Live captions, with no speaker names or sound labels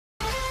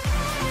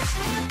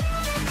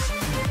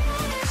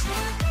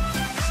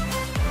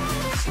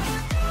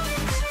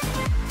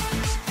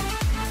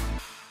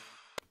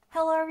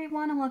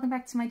everyone and welcome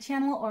back to my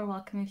channel, or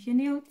welcome if you're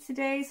new.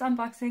 Today's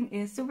unboxing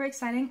is super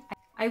exciting.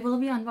 I will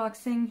be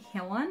unboxing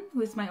Hyewon,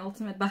 who is my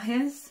ultimate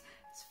bias.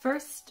 His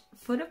first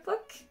photo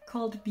book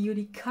called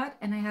Beauty Cut,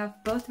 and I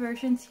have both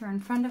versions here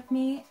in front of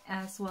me,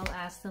 as well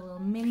as the little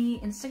mini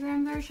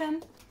Instagram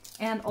version,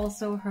 and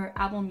also her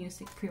Apple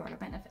Music pre-order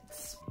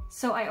benefits.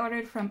 So I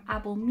ordered from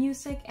Apple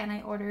Music and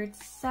I ordered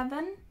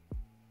 7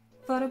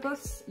 photo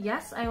books.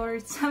 Yes, I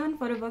ordered 7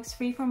 photo books,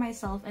 3 for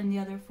myself and the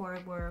other 4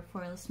 were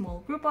for a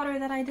small group order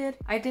that I did.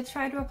 I did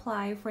try to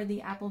apply for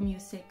the Apple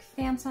Music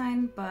fan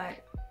sign,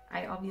 but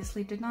I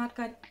obviously did not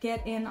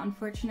get in,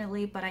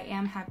 unfortunately, but I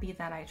am happy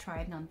that I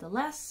tried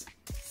nonetheless.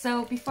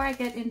 So before I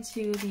get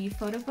into the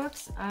photo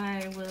books,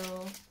 I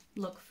will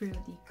look through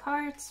the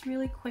cards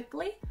really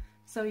quickly.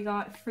 So we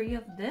got 3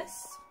 of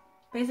this.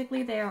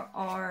 Basically there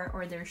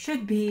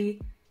should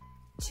be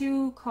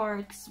 2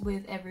 cards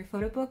with every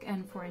photo book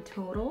and 4 in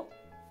total.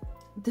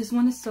 This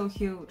one is so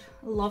cute.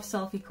 I love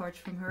selfie cards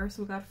from her.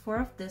 So we got 4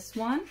 of this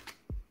one.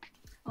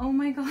 Oh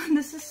my god,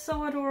 this is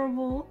so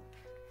adorable.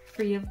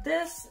 3 of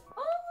this.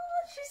 Oh,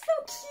 she's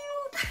so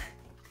cute.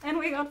 And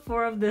we got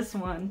 4 of this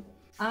one.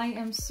 I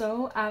am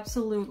so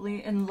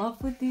absolutely in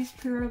love with these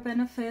pre-order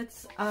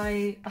benefits.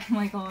 Oh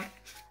my god.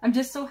 I'm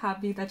just so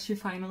happy that she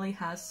finally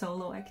has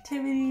solo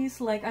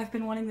activities. Like, I've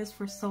been wanting this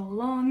for so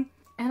long.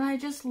 And I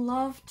just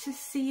love to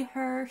see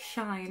her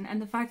shine,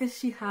 and the fact that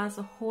she has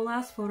a whole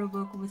ass photo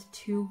book with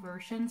 2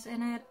 versions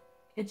in it,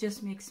 it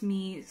just makes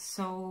me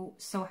so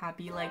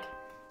happy. Like,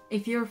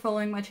 if you're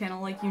following my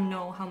channel, like, you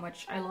know how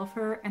much I love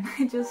her, and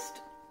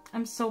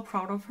I'm so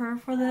proud of her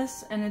for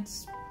this, and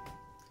it's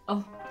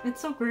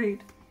so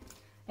great.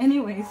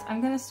 Anyways,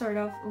 I'm gonna start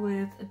off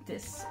with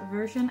this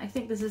version. I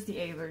think this is the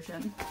A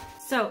version.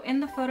 So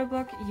in the photo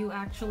book, you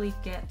actually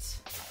get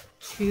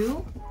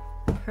 2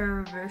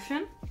 per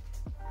version.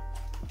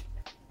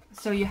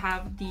 So you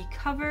have the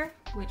cover,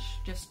 which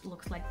just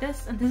looks like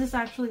this, and this is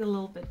actually a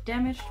little bit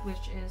damaged,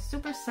 which is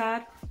super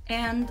sad.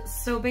 And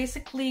so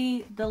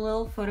basically the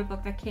little photo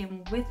book that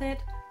came with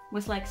it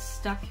was like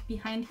stuck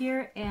behind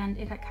here, and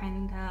it had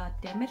kind of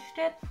damaged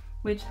it,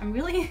 which I'm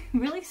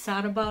really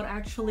sad about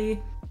actually.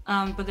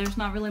 But there's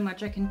not really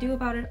much I can do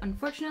about it,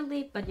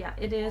 unfortunately. But yeah,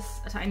 it is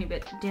a tiny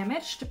bit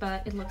damaged,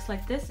 but it looks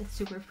like this. It's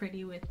super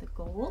pretty with the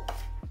gold.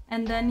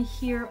 And then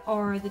here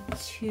are the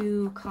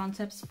 2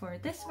 concepts for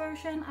this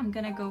version. I'm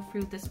gonna go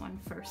through this one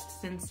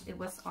first since it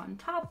was on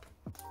top.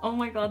 Oh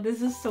my god,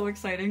 this is so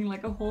exciting,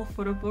 like a whole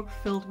photo book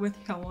filled with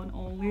Hyewon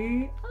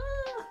only.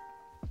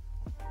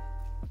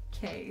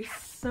 Okay,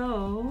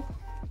 so...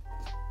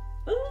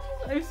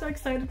 I'm so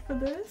excited for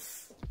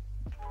this.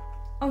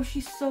 Oh,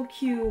 she's so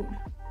cute.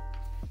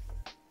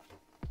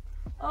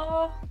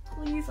 Oh,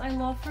 please, I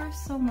love her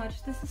so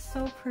much. This is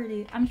so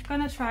pretty. I'm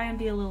gonna try and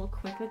be a little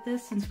quick with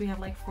this since we have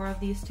like 4 of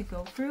these to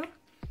go through.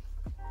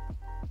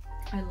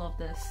 I love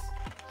this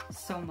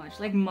so much.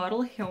 Like,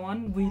 model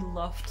Hyewon, we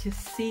love to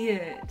see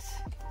it.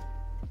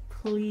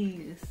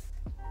 Please.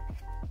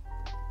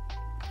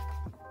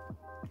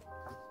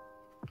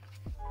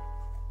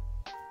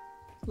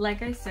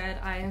 Like I said,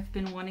 I have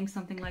been wanting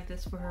something like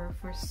this for her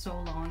for so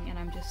long, and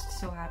I'm just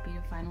so happy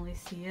to finally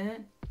see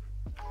it.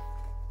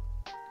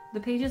 The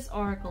pages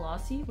are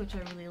glossy, which I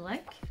really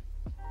like.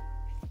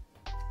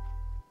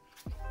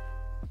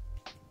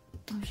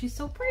 Oh, she's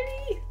so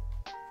pretty!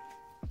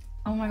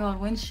 Oh my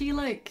god, when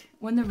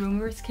the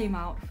rumors came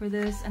out for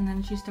this, and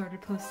then she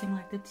started posting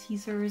like the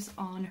teasers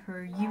on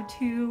her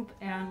YouTube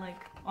and like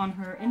on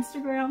her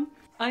Instagram,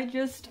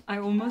 I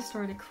almost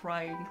started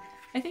crying.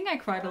 I think I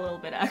cried a little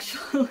bit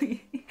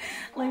actually.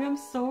 Like, I'm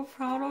so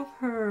proud of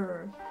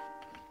her.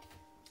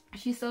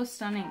 She's so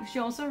stunning. She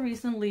also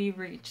recently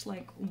reached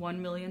like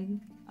 1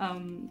 million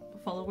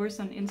followers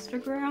on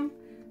Instagram,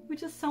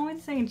 which is so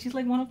insane. She's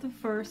like one of the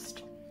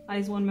first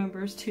IZ*ONE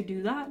members to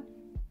do that,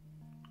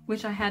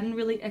 which I hadn't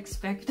really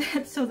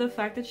expected. So the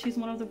fact that she's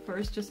one of the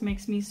first just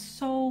makes me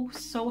so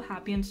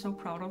happy and so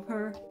proud of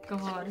her.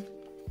 God.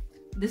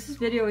 This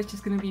video is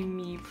just gonna be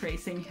me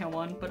praising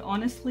Hyewon, but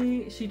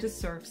honestly, she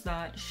deserves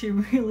that. She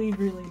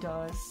really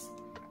does.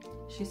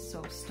 She's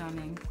so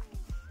stunning.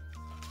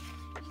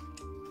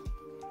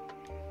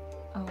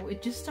 Oh,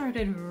 it just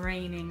started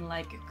raining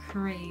like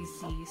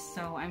crazy,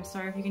 so I'm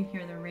sorry if you can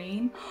hear the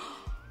rain.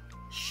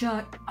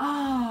 Shut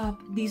up!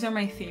 These are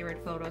my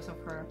favorite photos of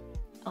her,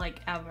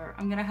 like, ever.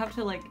 I'm gonna have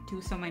to like do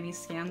so many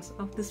scans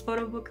of this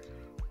photo book.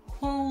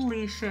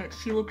 Holy shit,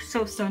 she looks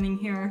so stunning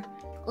here.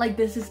 Like,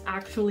 this is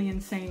actually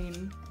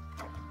insane.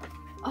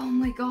 Oh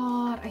my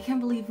god, I can't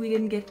believe we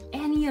didn't get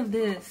any of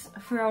this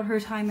throughout her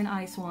time in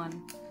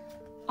IZ*ONE.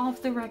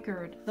 Off the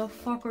record, the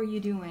fuck are you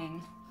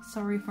doing?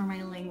 Sorry for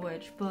my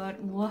language, but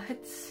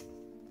what?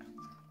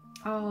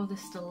 Oh, the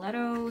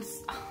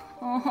stilettos.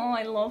 Oh,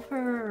 I love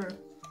her.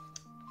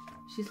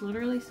 She's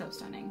literally so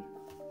stunning.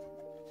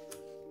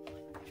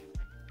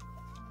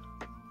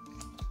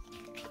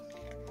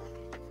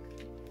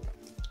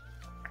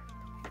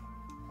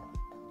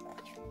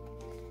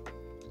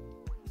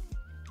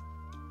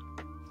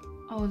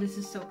 Oh, this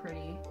is so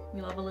pretty.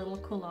 We love a little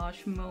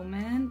collage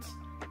moment.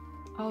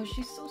 Oh,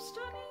 she's so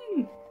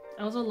stunning.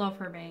 I also love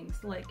her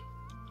bangs. Like,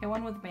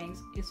 Hyewon with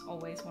bangs is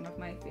always one of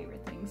my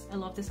favorite things. I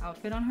love this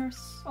outfit on her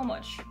so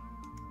much.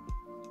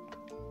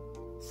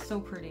 So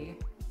pretty.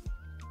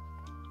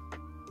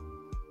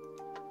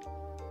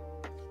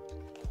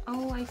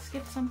 Oh, I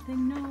skipped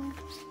something. No.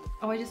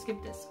 Oh, I just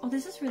skipped this. Oh,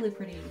 this is really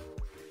pretty.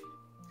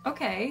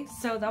 Okay,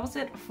 so that was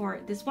it for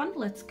this one.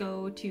 Let's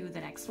go to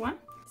the next one.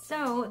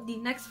 So the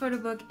next photo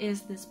book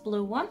is this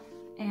blue one,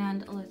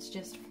 and let's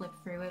just flip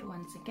through it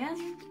once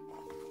again.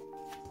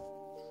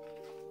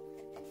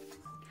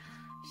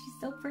 She's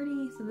so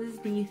pretty. So this is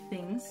the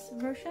Things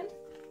version.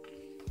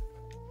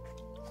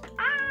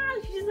 Ah,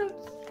 she's so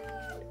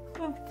cute.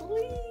 Oh,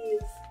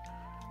 please.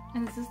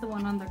 And this is the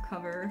one on the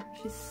cover.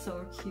 She's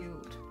so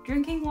cute.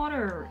 Drinking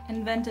water.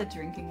 Invented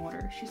drinking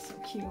water. She's so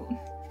cute.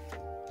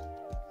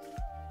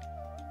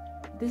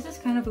 This is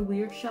kind of a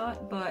weird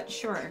shot, but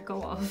sure,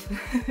 go off.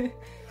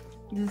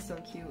 This is so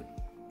cute.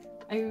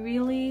 I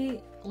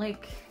really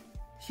like,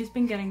 she's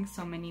been getting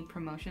so many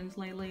promotions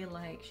lately.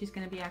 Like, she's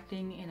gonna be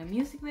acting in a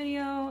music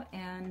video,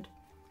 and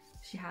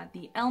she had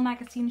the Elle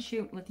magazine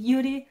shoot with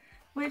Yuri,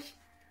 which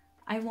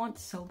I want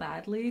so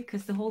badly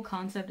because the whole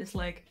concept is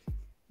like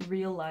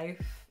real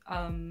life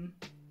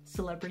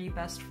celebrity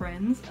best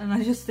friends, and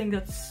I just think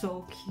that's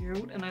so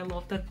cute, and I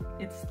love that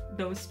it's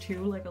those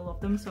two. Like, I love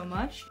them so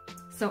much.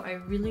 So I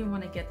really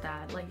want to get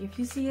that. Like, if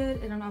you see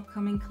it in an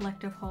upcoming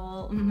collective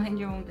haul, mind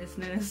your own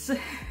business.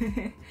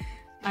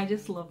 I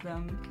just love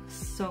them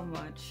so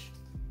much.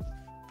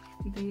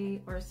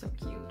 They are so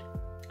cute.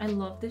 I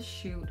love this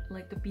shoot,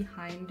 like the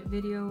behind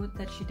video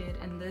that she did,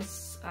 and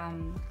this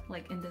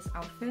like in this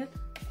outfit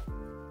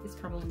is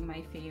probably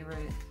my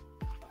favorite.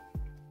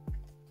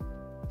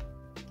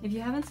 If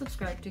you haven't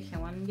subscribed to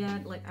Hyewon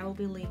yet, like, I will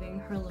be leaving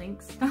her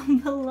links down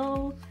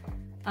below.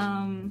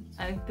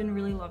 I've been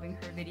really loving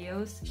her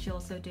videos. She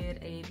also did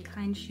a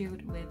behind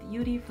shoot with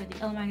Yuri for the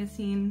Elle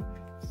magazine,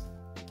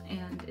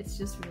 and it's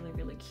just really,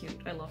 really cute.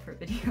 I love her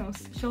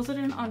videos. She also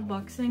did an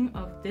unboxing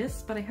of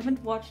this, but I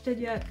haven't watched it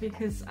yet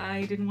because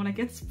I didn't want to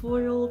get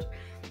spoiled.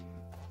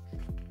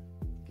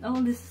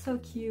 Oh, this is so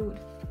cute.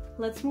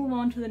 Let's move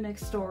on to the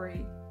next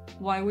story.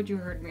 Why would you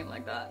hurt me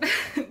like that?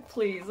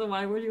 Please,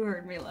 why would you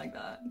hurt me like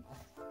that?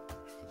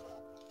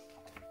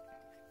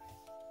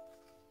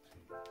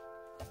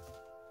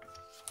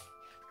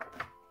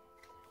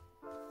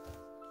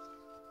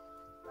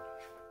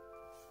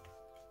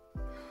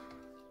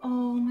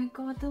 Oh my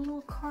god, the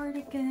little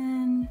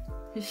cardigan!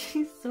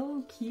 She's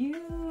so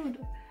cute!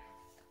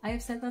 I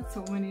have said that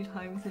so many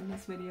times in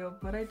this video,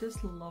 but I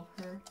just love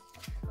her.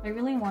 I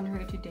really want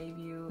her to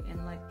debut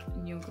in like a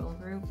new girl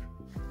group.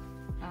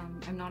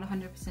 I'm not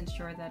 100%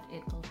 sure that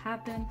it will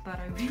happen, but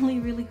I really,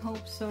 really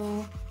hope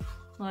so.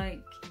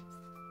 Like,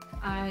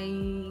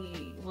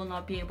 I will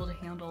not be able to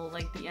handle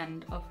like the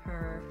end of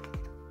her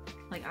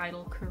like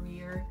idol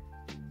career.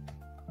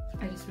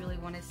 I just really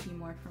want to see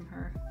more from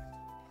her.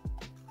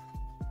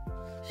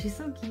 She's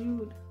so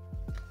cute.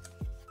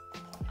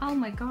 Oh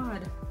my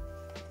god.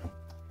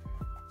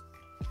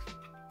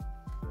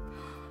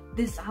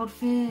 This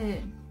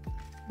outfit.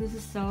 This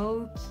is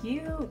so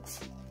cute.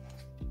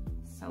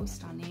 So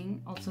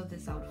stunning. Also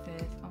this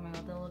outfit. Oh my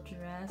god, the little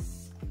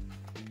dress.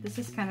 This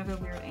is kind of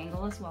a weird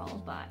angle as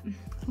well, but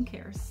who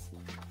cares?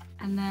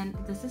 And then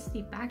this is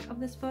the back of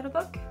this photo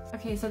book.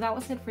 Okay, so that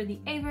was it for the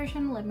A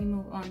version. Let me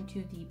move on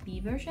to the B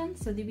version.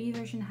 So the B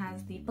version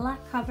has the black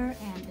cover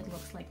and it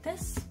looks like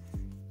this.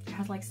 It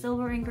has like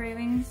silver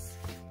engravings.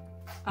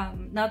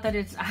 Not that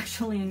it's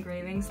actually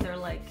engravings, they're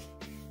like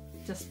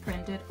just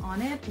printed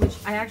on it, which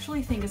I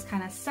actually think is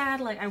kind of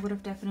sad. Like, I would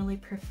have definitely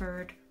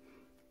preferred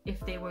if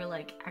they were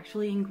like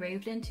actually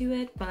engraved into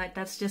it, but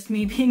that's just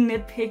me being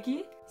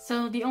nitpicky.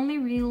 So the only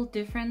real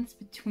difference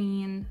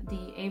between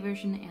the A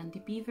version and the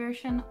B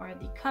version are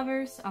the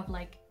covers of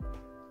like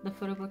the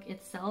photo book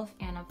itself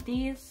and of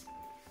these.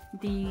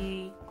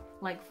 The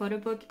like photo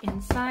book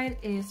inside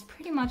is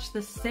pretty much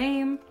the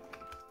same,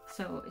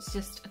 so it's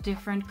just a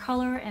different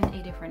color and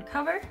a different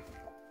cover.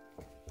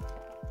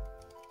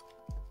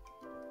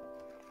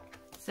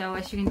 So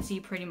as you can see,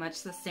 pretty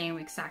much the same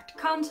exact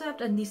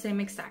concept and the same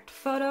exact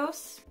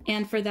photos.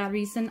 And for that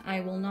reason,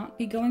 I will not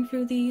be going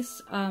through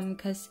these,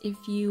 because if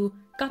you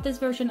got this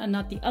version and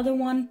not the other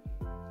one,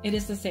 it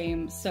is the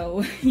same.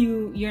 So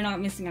you're not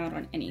missing out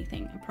on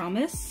anything, I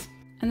promise.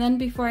 And then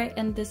before I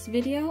end this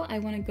video, I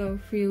want to go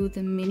through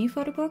the mini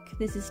photo book.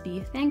 This is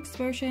the Thanks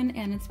version,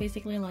 and it's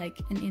basically like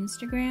an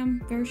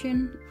Instagram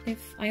version,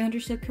 if I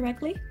understood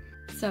correctly.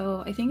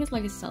 So I think it's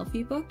like a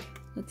selfie book.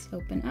 Let's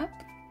open up.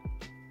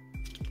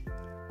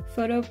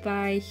 Photo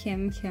by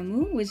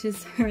Hyewon, which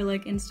is her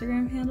like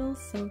Instagram handle.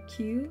 So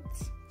cute.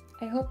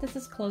 I hope this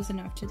is close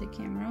enough to the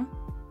camera.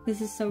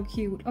 This is so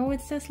cute. Oh,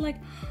 it says like,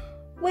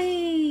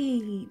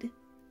 wait,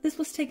 this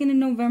was taken in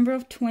November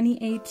of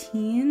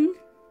 2018.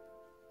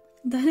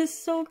 That is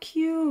so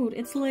cute.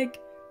 It's like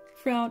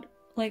throughout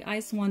like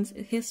IZ*ONE's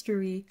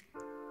history.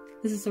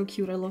 This is so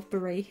cute. I love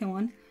Beret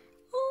Hyewon.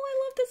 Oh, I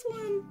love this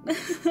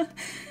one.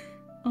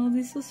 Oh,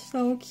 this is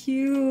so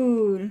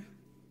cute.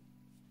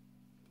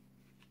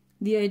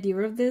 the idea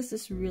of this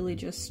is really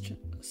just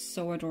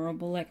so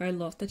adorable. Like, I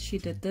love that she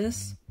did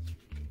this.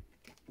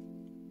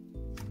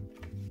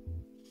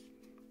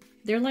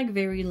 They're like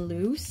very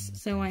loose,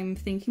 so I'm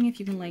thinking if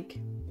you can like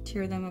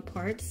tear them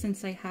apart.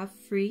 Since I have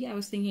free, I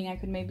was thinking I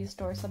could maybe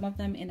store some of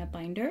them in a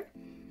binder.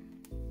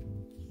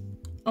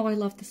 Oh, I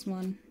love this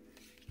one.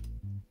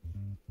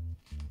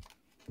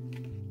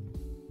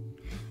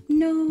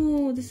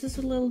 No, this is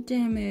a little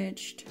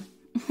damaged.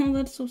 Oh,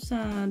 that's so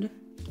sad.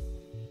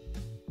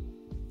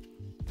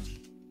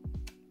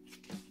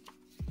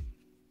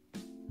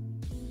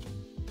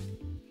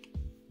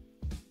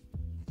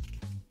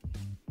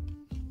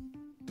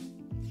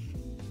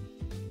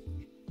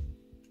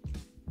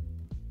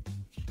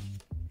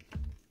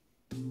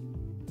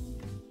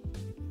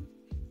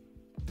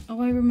 Oh,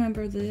 I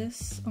remember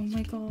this. Oh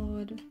my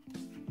god.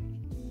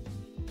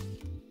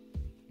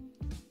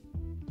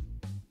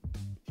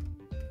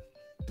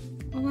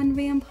 Oh, and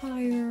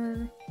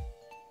Vampire.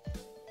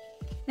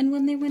 And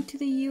when they went to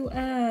the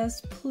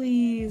US,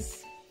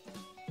 please.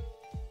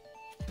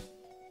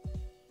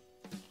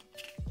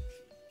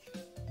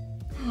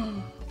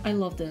 I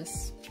love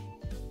this.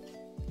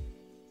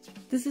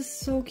 This is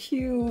so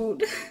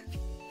cute.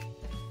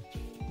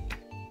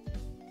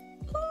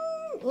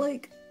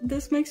 Like,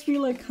 this makes me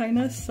like kind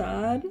of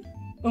sad.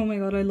 Oh my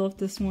god, I love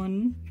this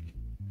one.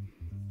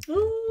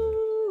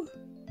 Oh.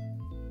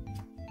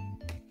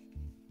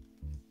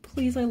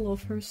 Please, I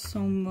love her so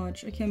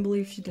much. I can't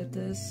believe she did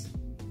this.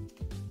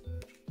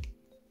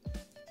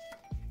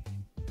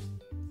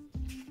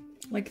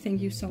 Like,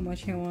 thank you so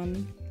much,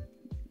 Hyewon.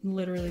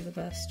 Literally the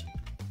best.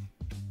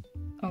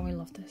 Oh, I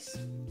love this.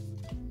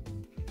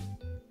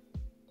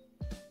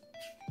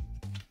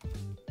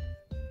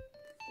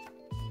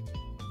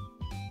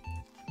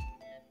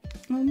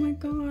 Oh my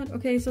god.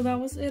 Okay, so that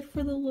was it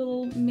for the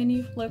little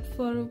mini flip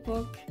photo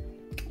book.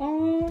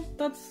 Oh,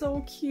 that's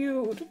so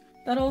cute.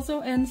 That also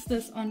ends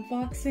this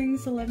unboxing,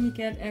 so let me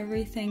get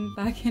everything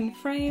back in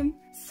frame.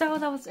 So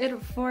that was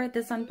it for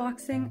this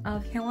unboxing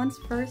of Hyewon's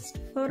first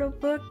photo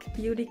book,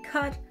 Beauty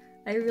Cut.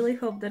 I really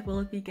hope that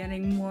we'll be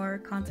getting more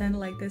content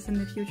like this in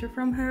the future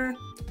from her.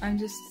 I'm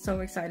just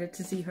so excited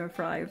to see her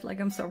thrive. Like,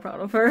 I'm so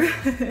proud of her.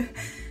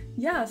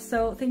 Yeah,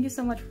 so thank you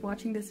so much for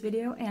watching this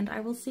video, and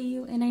I will see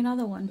you in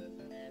another one.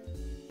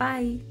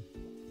 Bye!